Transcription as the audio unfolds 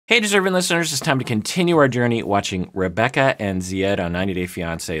Hey, deserving listeners, it's time to continue our journey watching Rebecca and Zied on 90 Day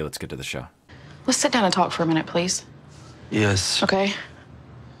Fiancé. Let's get to the show. Let's sit down and talk for a minute, please. Yes. Okay.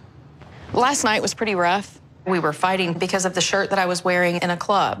 Last night was pretty rough. We were fighting because of the shirt that I was wearing in a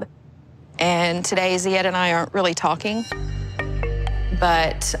club. And today, Zied and I aren't really talking.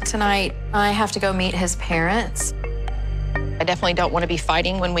 But tonight, I have to go meet his parents. I definitely don't want to be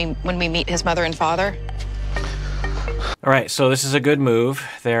fighting when we meet his mother and father. All right, so this is a good move.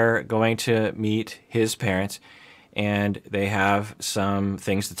 They're going to meet his parents, and they have some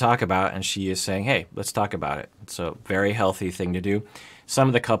things to talk about, and she is saying, hey, let's talk about it. It's a very healthy thing to do. Some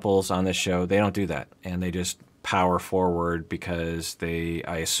of the couples on this show, they don't do that, and they just power forward because they,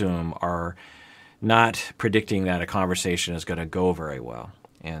 I assume, are not predicting that a conversation is going to go very well.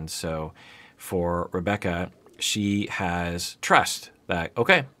 And so for Rebecca, she has trust that,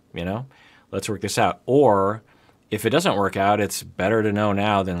 okay, let's work this out. Or if it doesn't work out, it's better to know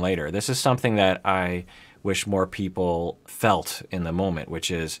now than later. This is something that I wish more people felt in the moment, which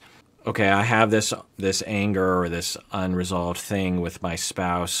is, okay, I have this anger or this unresolved thing with my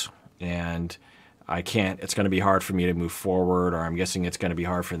spouse, and I can't, it's going to be hard for me to move forward, or I'm guessing it's going to be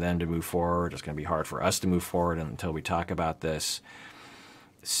hard for them to move forward. It's going to be hard for us to move forward until we talk about this.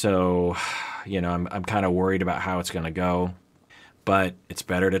 So, I'm kind of worried about how it's going to go, but it's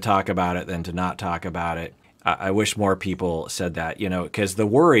better to talk about it than to not talk about it. I wish more people said that, because the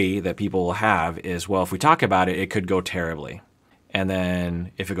worry that people will have is, well, if we talk about it, it could go terribly. And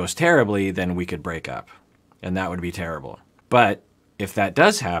then if it goes terribly, then we could break up. And that would be terrible. But if that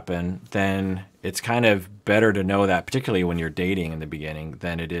does happen, then it's kind of better to know that, particularly when you're dating in the beginning,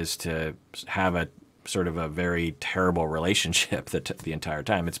 than it is to have a sort of a very terrible relationship the entire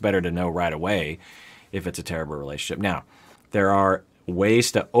time. It's better to know right away if it's a terrible relationship. Now, there are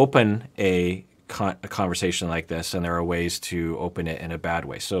ways to open a conversation like this, and there are ways to open it in a bad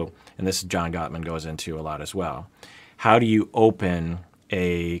way. So, and this John Gottman goes into a lot as well. How do you open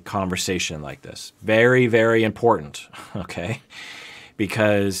a conversation like this? Very, very important, okay?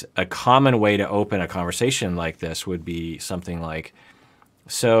 Because a common way to open a conversation like this would be something like,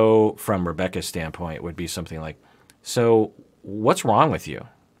 so from Rebecca's standpoint, would be something like, so what's wrong with you?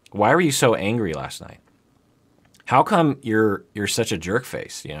 Why were you so angry last night? How come you're such a jerk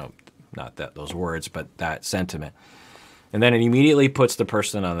face? Not those words, but that sentiment. And then it immediately puts the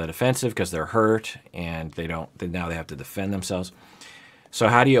person on the defensive because they're hurt and now they have to defend themselves. So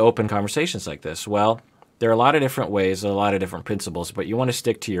how do you open conversations like this? Well, there are a lot of different ways, a lot of different principles, but you want to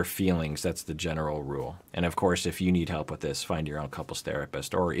stick to your feelings. That's the general rule. And of course, if you need help with this, find your own couples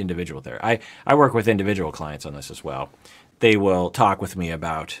therapist or individual therapist. I work with individual clients on this as well. They will talk with me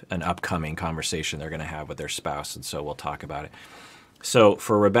about an upcoming conversation they're going to have with their spouse, and so we'll talk about it. So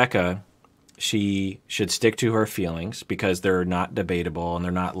for Rebecca, she should stick to her feelings because they're not debatable and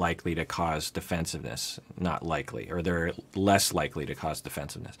they're not likely to cause defensiveness. Not likely, or they're less likely to cause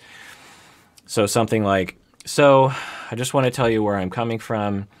defensiveness. So something like, so I just want to tell you where I'm coming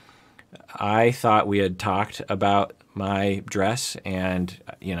from. I thought we had talked about my dress, and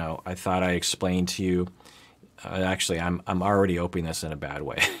I thought I explained to you. Actually, I'm already opening this in a bad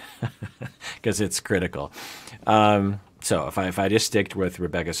way because it's critical. So if I just stick with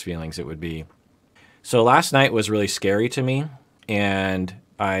Rebecca's feelings, it would be, so last night was really scary to me, and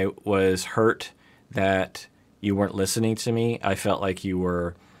I was hurt that you weren't listening to me. I felt like you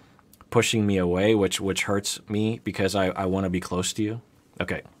were pushing me away, which hurts me because I want to be close to you.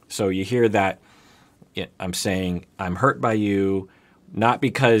 Okay, so you hear that I'm saying I'm hurt by you, not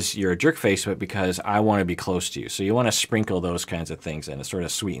because you're a jerk face, but because I want to be close to you. So you want to sprinkle those kinds of things in. It sort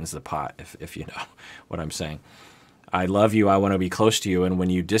of sweetens the pot, if you know what I'm saying. I love you, I want to be close to you, and when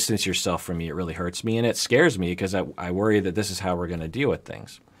you distance yourself from me, it really hurts me, and it scares me because I worry that this is how we're going to deal with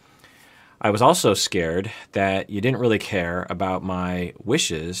things. I was also scared that you didn't really care about my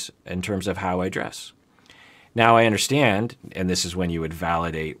wishes in terms of how I dress. Now I understand, and this is when you would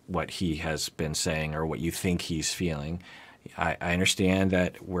validate what he has been saying or what you think he's feeling. I understand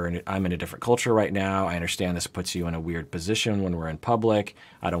that I'm in a different culture right now. I understand this puts you in a weird position when we're in public.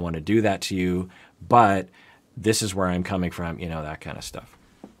 I don't want to do that to you, but this is where I'm coming from, that kind of stuff.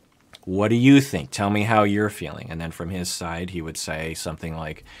 What do you think? Tell me how you're feeling. And then from his side, he would say something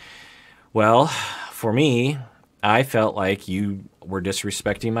like, well, for me, I felt like you were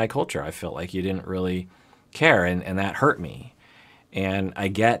disrespecting my culture. I felt like you didn't really care, and that hurt me. And I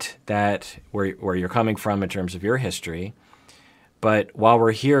get that where you're coming from in terms of your history, but while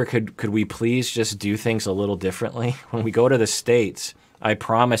we're here, could we please just do things a little differently? When we go to the States, I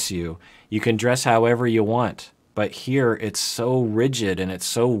promise you, you can dress however you want. But here, it's so rigid and it's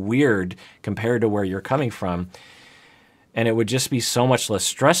so weird compared to where you're coming from And it would just be so much less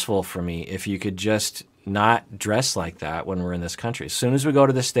stressful for me if you could just not dress like that when we're in this country. As soon as we go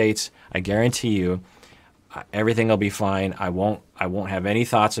to the States, I guarantee you, everything will be fine. I won't have any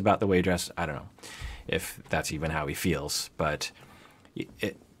thoughts about the way he dressed. I don't know if that's even how he feels, but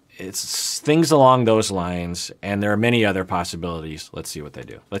it's things along those lines, and there are many other possibilities. Let's see what they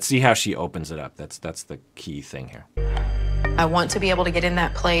do. Let's see how she opens it up. That's the key thing here. I want to be able to get in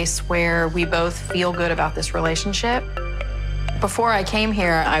that place where we both feel good about this relationship. Before I came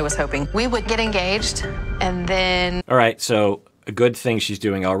here, I was hoping we would get engaged, and then... All right, so a good thing she's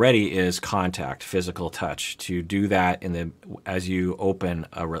doing already is contact, physical touch. To do that as you open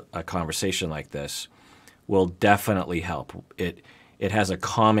a conversation like this will definitely help. It has a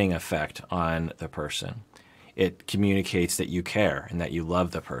calming effect on the person. It communicates that you care and that you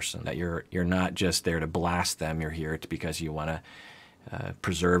love the person, that you're not just there to blast them. You're here because you want to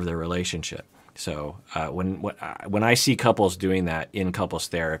preserve the relationship. So when I see couples doing that in couples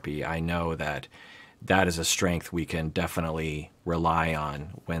therapy, I know that that is a strength we can definitely rely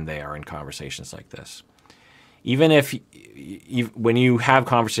on when they are in conversations like this. Even if, when you have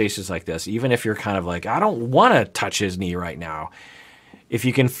conversations like this, even if you're kind of like, I don't want to touch his knee right now, if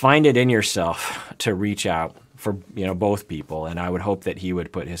you can find it in yourself to reach out for both people, and I would hope that he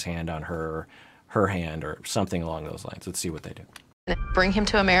would put his hand on her hand or something along those lines. Let's see what they do. Bring him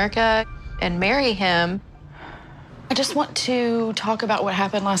to America and marry him. I just want to talk about what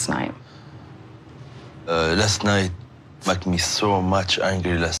happened last night. Last night made me so much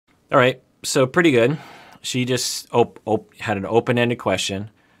angry. All right, so pretty good. She just had an open-ended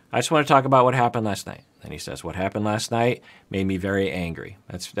question. I just want to talk about what happened last night. And he says, what happened last night made me very angry.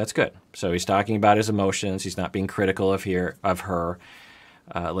 That's good. So he's talking about his emotions. He's not being critical of her.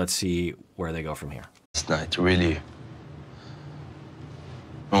 Let's see where they go from here. Last night, really.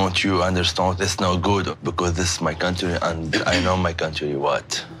 I want you to understand it's not good because this is my country and I know my country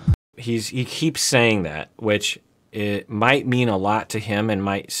what. He keeps saying that, which it might mean a lot to him and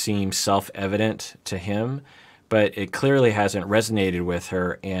might seem self-evident to him, but it clearly hasn't resonated with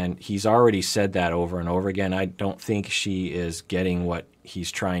her, and he's already said that over and over again. I don't think she is getting what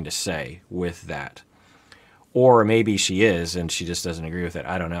he's trying to say with that. Or maybe she is, and she just doesn't agree with it.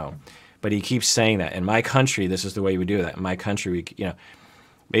 I don't know. But he keeps saying that. In my country, this is the way we do that. In my country,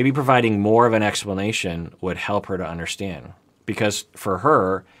 maybe providing more of an explanation would help her to understand. Because for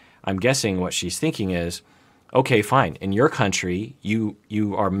her, I'm guessing what she's thinking is, okay, fine. In your country, you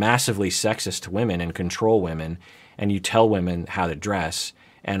are massively sexist to women and control women, and you tell women how to dress,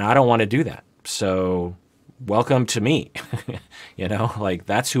 and I don't want to do that. So welcome to me.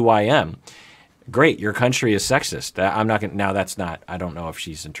 That's who I am. Great, your country is sexist. I'm not gonna, now that's not, I don't know if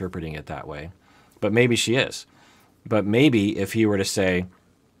she's interpreting it that way, but maybe she is. But maybe if he were to say,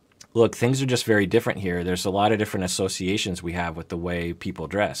 look, things are just very different here. There's a lot of different associations we have with the way people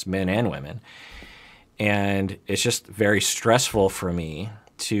dress, men and women. And it's just very stressful for me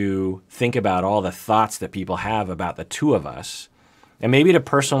to think about all the thoughts that people have about the two of us, and maybe to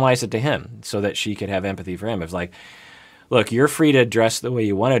personalize it to him so that she could have empathy for him. It's like, look, you're free to dress the way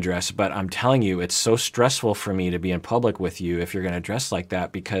you want to dress, but I'm telling you, it's so stressful for me to be in public with you if you're going to dress like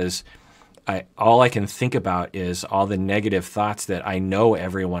that, because all I can think about is all the negative thoughts that I know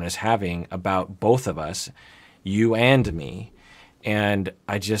everyone is having about both of us, you and me. And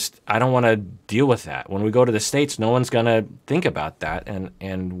I don't want to deal with that. When we go to the States, no one's going to think about that.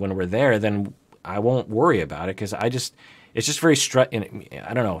 And when we're there, then I won't worry about it, because it's just very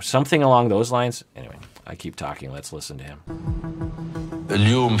I don't know, something along those lines. Anyway, I keep talking. Let's listen to him.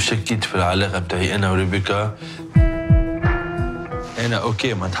 اليوم شكيت في العلاقة بتاعي أنا وريبيكا. أنا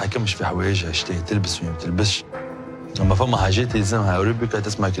أوكي ما نتحكمش في حوايجها شتي تلبس ولا ما تلبسش. أما فما حاجات لازمها وريبيكا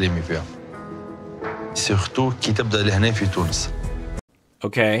تسمع كلامي فيها. سيرتو كي تبدأ لهنا في تونس.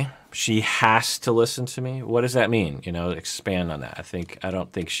 Okay, she has to listen to me? What does that mean? Expand on that. I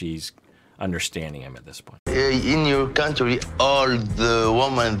don't think she's understanding him at this point. In your country, all the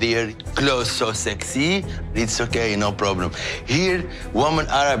women there clothes so sexy, it's okay, no problem. Here, woman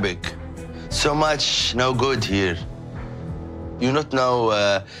Arabic, so much no good here. You not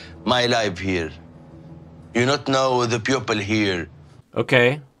know my life here. You not know the people here.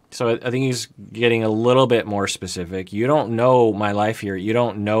 Okay. So I think he's getting a little bit more specific. You don't know my life here. You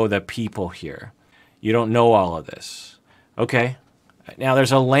don't know the people here. You don't know all of this. Okay. Now,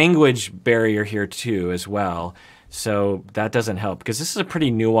 there's a language barrier here, too, as well. So that doesn't help, because this is a pretty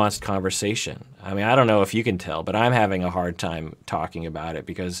nuanced conversation. I mean, I don't know if you can tell, but I'm having a hard time talking about it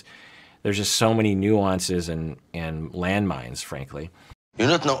because there's just so many nuances and landmines, frankly. You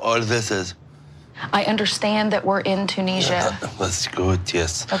don't know all this is. I understand that we're in Tunisia. That's good,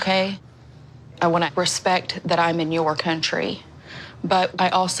 yes. Okay? I want to respect that I'm in your country, but I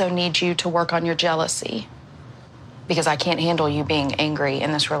also need you to work on your jealousy because I can't handle you being angry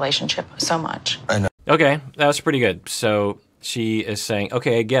in this relationship so much. I know. Okay, that was pretty good. So she is saying,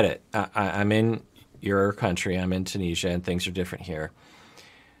 okay, I get it. I'm in your country. I'm in Tunisia, and things are different here.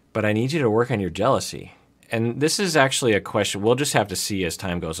 But I need you to work on your jealousy. And this is actually a question we'll just have to see as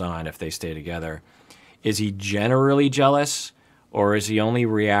time goes on if they stay together. Is he generally jealous, or is he only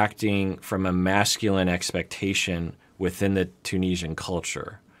reacting from a masculine expectation within the Tunisian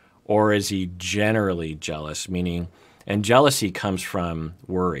culture? Or is he generally jealous, meaning, and jealousy comes from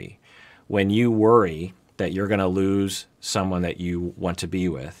worry. When you worry that you're going to lose someone that you want to be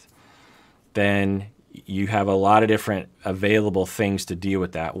with, then you have a lot of different available things to deal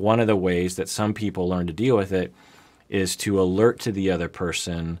with that. One of the ways that some people learn to deal with it is to alert to the other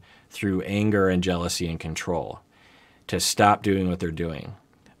person through anger and jealousy and control, to stop doing what they're doing.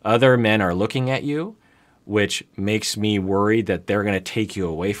 Other men are looking at you, which makes me worried that they're going to take you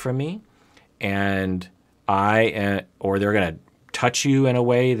away from me, and or they're going to touch you in a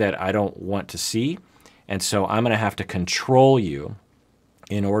way that I don't want to see, and so I'm going to have to control you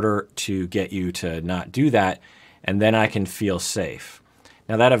in order to get you to not do that, and then I can feel safe.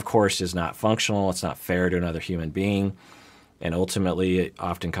 Now that, of course, is not functional. It's not fair to another human being, and ultimately it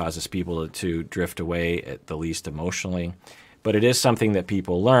often causes people to drift away, at the least emotionally. But it is something that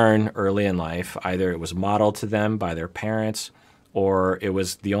people learn early in life. Either it was modeled to them by their parents, or it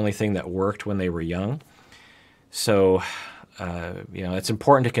was the only thing that worked when they were young. So, it's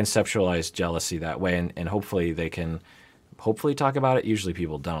important to conceptualize jealousy that way, and hopefully they can talk about it. Usually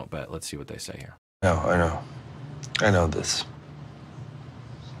people don't, but let's see what they say here. No, I know this.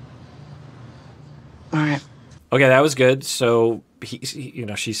 All right. Okay, that was good. So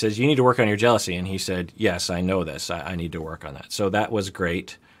she says, you need to work on your jealousy. And he said, yes, I know this. I need to work on that. So that was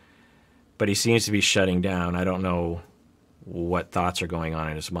great. But he seems to be shutting down. I don't know what thoughts are going on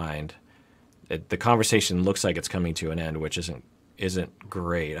in his mind. The conversation looks like it's coming to an end, which isn't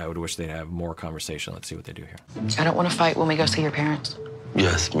great. I would wish they'd have more conversation. Let's see what they do here. I don't want to fight when we go see your parents.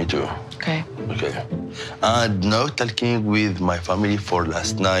 Yes, me too. Okay. Okay. And no talking with my family for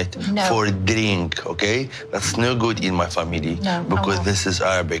last night. No. For drink, okay? That's no good in my family. No, because no. this is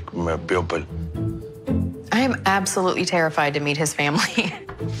Arabic people. I am absolutely terrified to meet his family.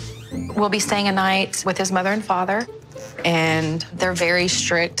 We'll be staying a night with his mother and father, and they're very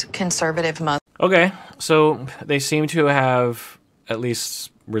strict, conservative mother. Okay, so they seem to have at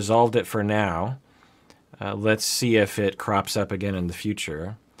least resolved it for now. Let's see if it crops up again in the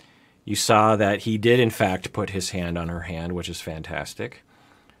future. You saw that he did, in fact, put his hand on her hand, which is fantastic.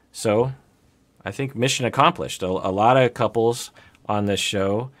 So I think mission accomplished. A lot of couples on this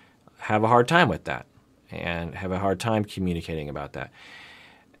show have a hard time with that and have a hard time communicating about that.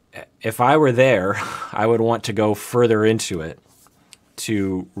 If I were there, I would want to go further into it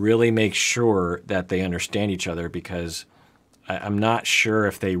to really make sure that they understand each other, because I'm not sure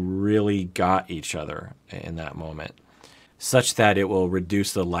if they really got each other in that moment, such that it will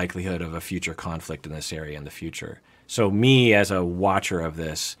reduce the likelihood of a future conflict in this area in the future. So me, as a watcher of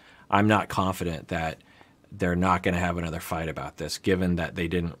this, I'm not confident that they're not going to have another fight about this, given that they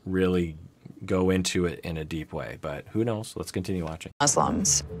didn't really go into it in a deep way. But who knows? Let's continue watching.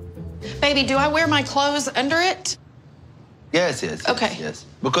 Muslims. Baby, do I wear my clothes under it? Yes. Okay. Yes.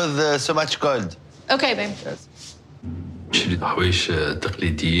 Because so much cold. Okay, babe. Yes.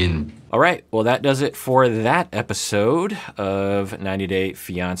 All right, well, that does it for that episode of 90 Day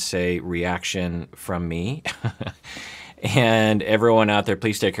Fiancé reaction from me. And everyone out there,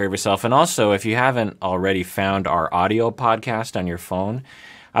 please take care of yourself. And also, if you haven't already found our audio podcast on your phone,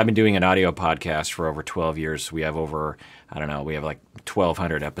 I've been doing an audio podcast for over 12 years. We have we have like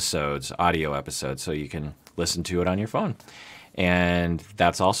 1,200 episodes, audio episodes, so you can listen to it on your phone. And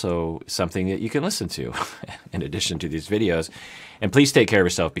that's also something that you can listen to in addition to these videos. And please take care of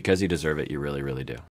yourself, because you deserve it. You really, really do.